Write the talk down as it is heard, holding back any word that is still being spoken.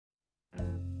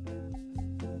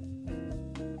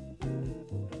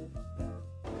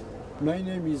My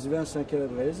name is Vincent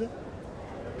Calabrese.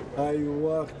 I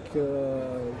work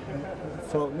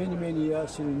for many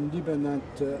years in independent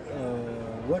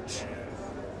watch.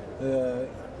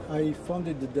 I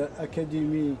founded the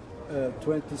academy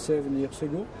 27 years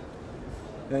ago,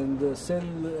 and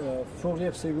 4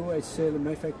 years ago I sell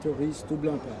my factories to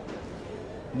Blancpain.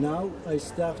 Now I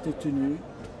started to new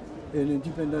an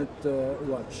independent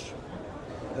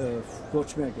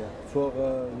watchmaker for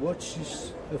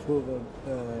watches, for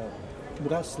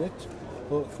bracelet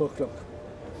or for clock,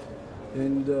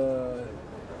 and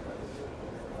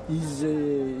is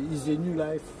a new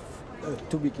life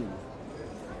to begin.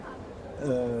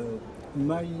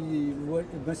 My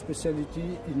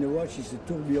specialty in the watch is a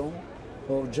tourbillon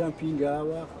or jumping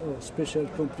hour or special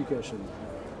complication.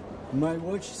 My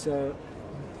watches are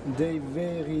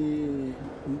very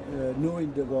known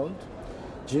in the world.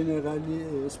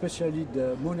 Generally, especially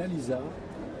the Mona Lisa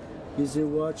is a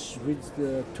watch with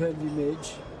the 12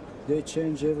 images. They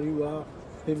change every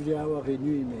hour a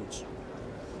new image.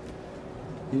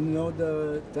 In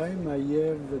another time I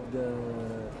have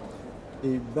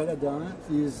a Baladin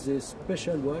is a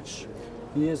special watch.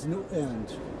 He has no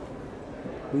hand.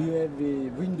 We have a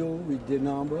window with the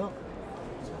number.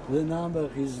 The number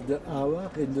is the hour,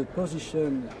 and the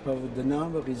position of the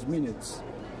number is minutes.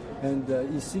 And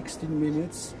in 16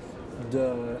 minutes,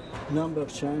 the number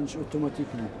change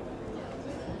automatically.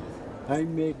 I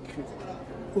make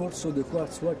also the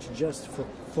quartz watch just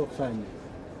for fun,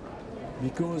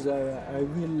 because I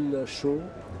will show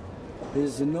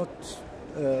is not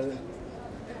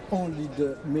only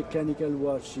the mechanical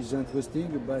watch is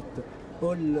interesting, but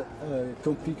all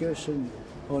complication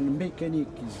on mechanic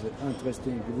is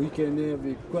interesting. We can have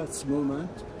a quartz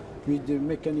moment with the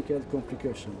mechanical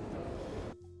complication.